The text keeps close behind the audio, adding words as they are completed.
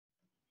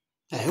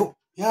Hey, you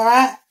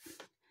alright?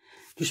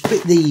 Just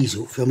picked these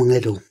up from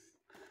Lidl.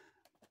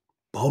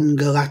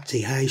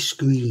 Gelati ice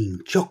cream,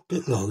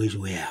 chocolate lollies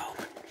we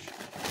have.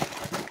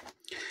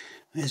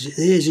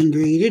 There's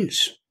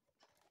ingredients.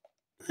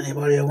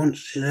 Anybody who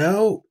wants to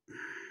know?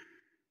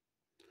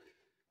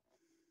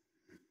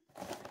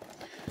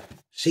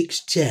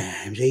 6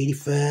 times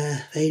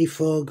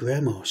 84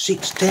 gram, or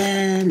 6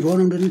 times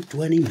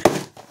 120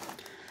 ml.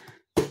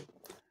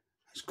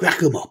 Let's crack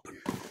them open.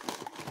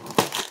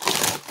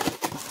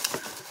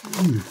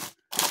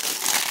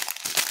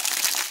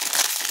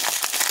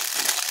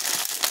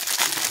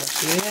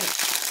 That's it.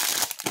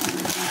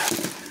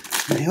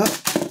 Anyway,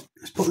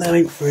 let's put them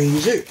in the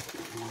freezer.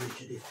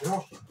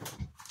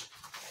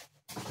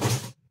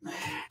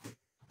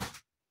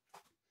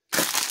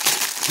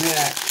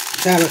 Right,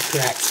 let's have a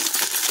crack.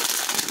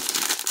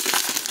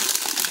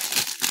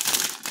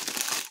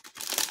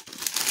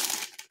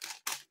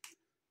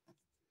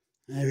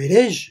 There it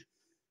is.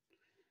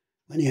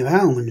 Plenty of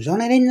almonds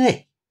on it, isn't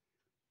there?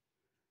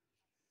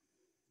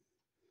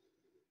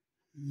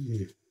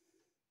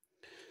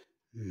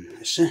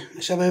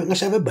 Let's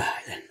have a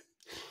bite then.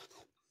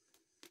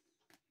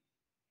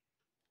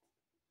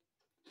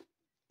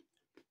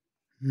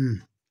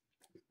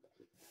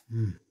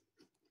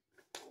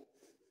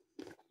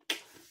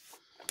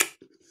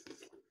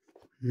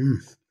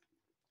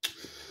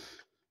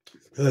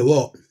 Tell you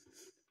what,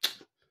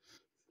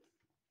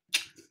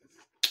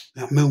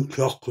 that milk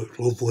chocolate's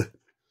lovely.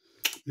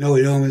 You know,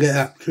 you only get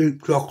that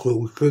cheap chocolate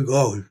with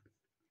sugar.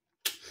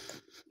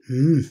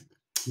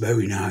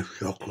 Very nice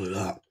chocolate,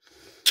 that.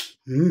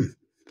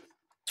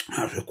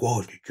 That's a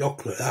quality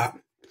chocolate, that.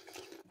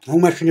 No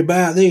messing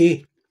about there.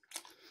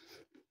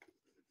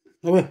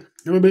 Have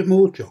a bit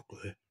more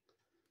chocolate.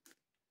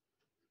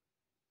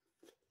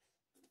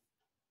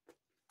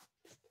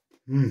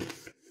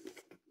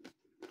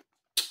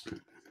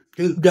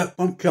 Keep that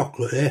on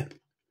chocolate here.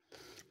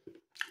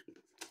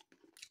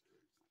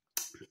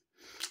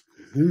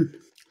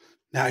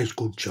 That is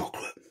good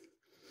chocolate.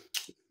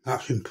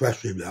 That's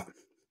impressive, that.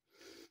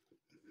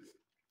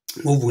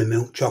 Lovely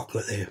milk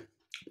chocolate there.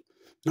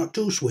 Not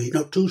too sweet,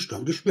 not too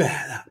strong, just right,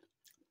 that.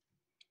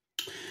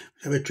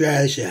 Let's have a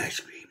try this ice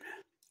cream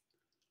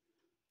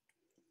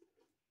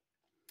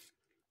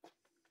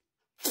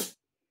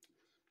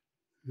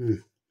now.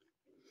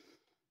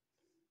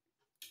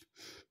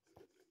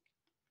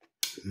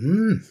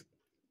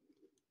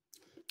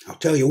 I'll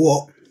tell you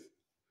what,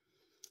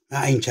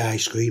 that ain't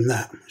ice cream,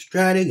 that. Let's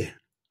try it again.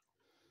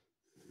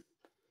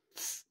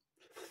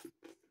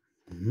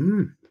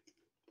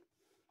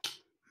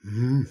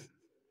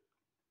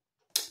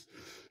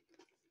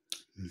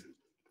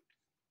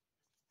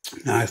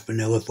 Nice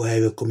vanilla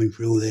flavour coming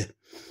through there.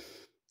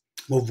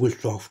 Lovely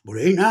soft, but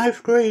it ain't ice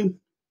cream.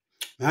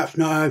 That's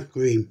not ice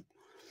cream.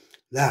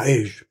 That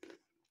is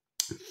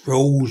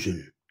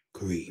frozen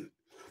cream.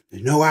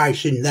 There's no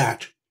ice in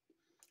that.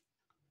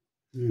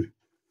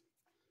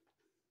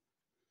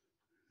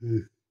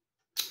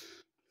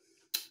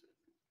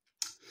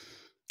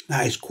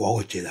 That is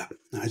quality, that.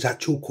 That is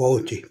actual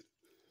quality.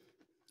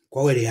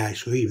 Quality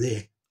ice cream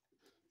there.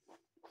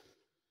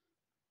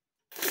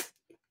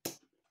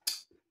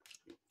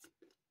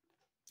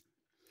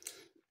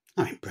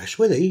 I'm impressed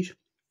with these.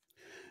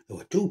 They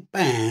were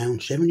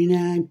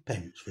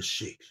 £2.79 for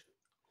 6.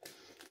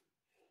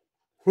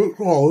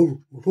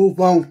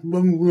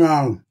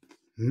 £2.79.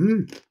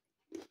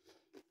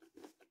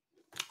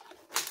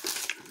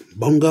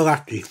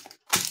 Gelati.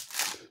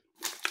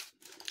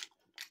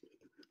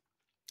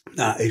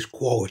 That is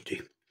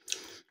quality.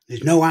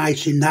 There's no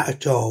ice in that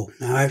at all.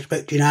 Now I'm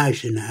expecting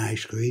ice in the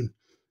ice cream.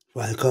 That's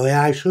why they call it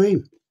ice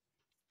cream.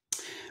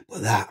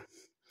 But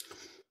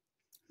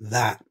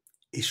that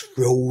is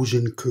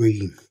frozen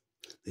cream.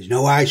 There's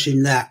no ice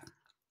in that.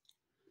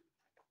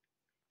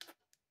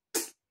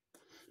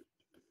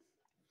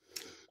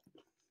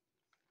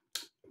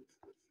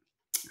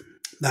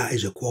 That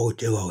is a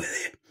quality lolly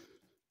there.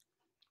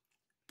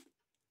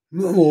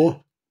 No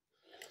more.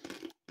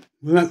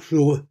 Make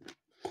sure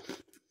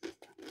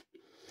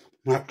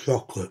that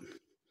chocolate.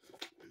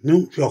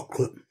 Milk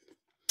chocolate.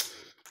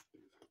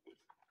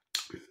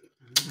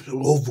 It's a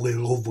lovely,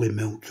 lovely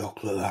milk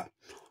chocolate, that.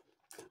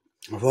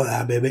 I thought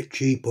that'd be a bit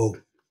cheapo,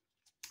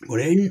 but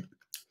it ain't.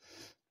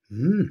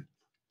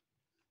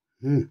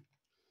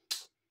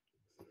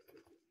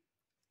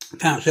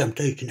 Can't say I'm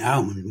tasting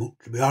almonds much,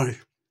 to be honest.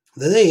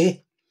 They're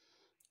there.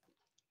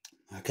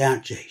 I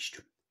can't taste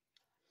them.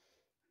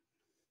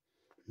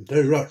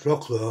 There's that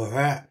chocolate,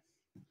 alright.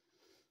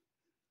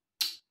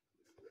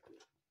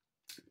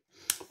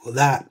 But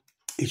that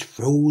is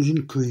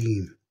frozen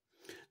cream.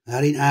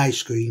 That ain't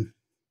ice cream.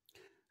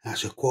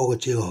 That's a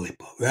quality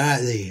lollipop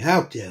right there,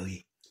 I'll tell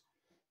you.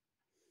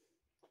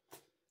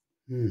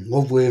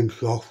 Lovely and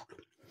soft.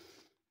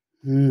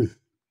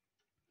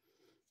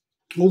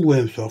 Lovely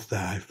and soft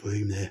ice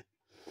cream there.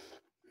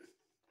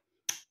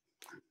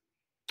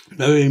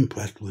 Very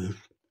impressed with us.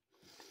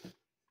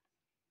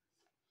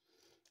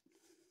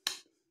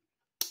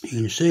 You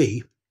can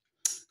see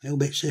little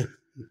bits of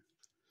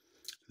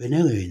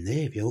vanilla in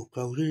there if you look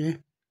closer there.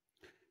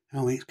 I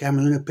don't think this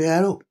camera's going to pick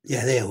that up.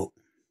 Yeah, there, look.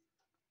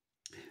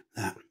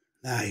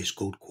 That is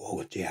good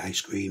quality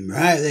ice cream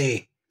right there.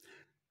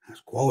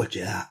 That's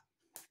quality, that.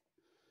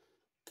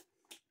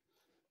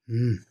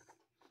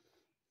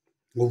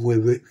 Lovely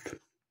rich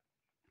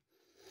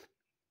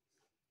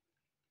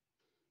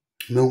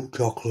milk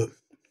chocolate.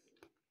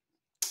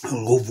 A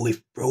lovely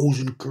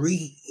frozen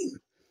cream.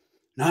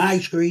 Not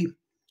ice cream.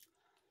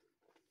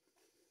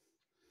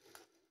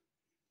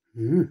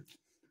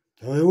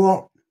 Tell you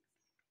what.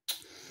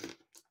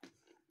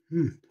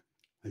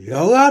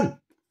 Yo then.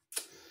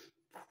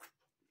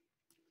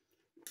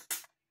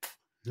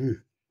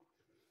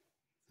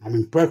 I'm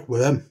impressed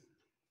with them.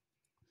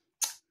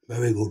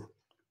 Very good.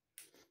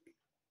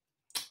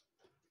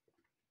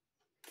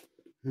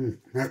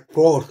 That's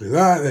quality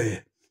right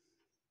there.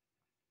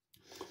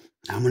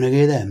 I'm going to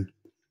give them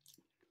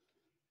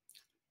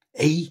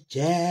 8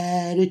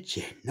 out of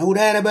 10. No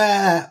doubt about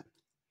that.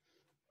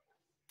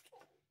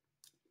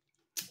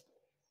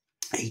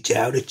 8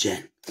 out of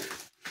 10.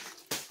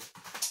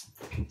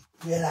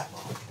 Yeah, that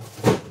one.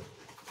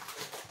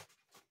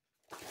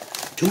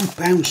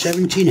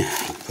 £2.79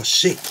 for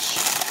 6.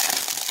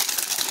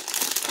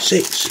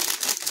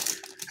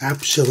 6.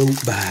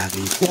 Absolute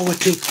bargain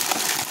quality.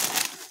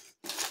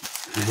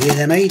 I give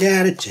them 8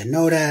 out of 10,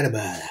 no doubt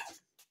about that.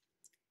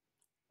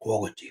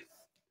 Quality.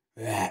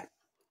 Right.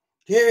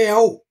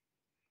 Cheerio.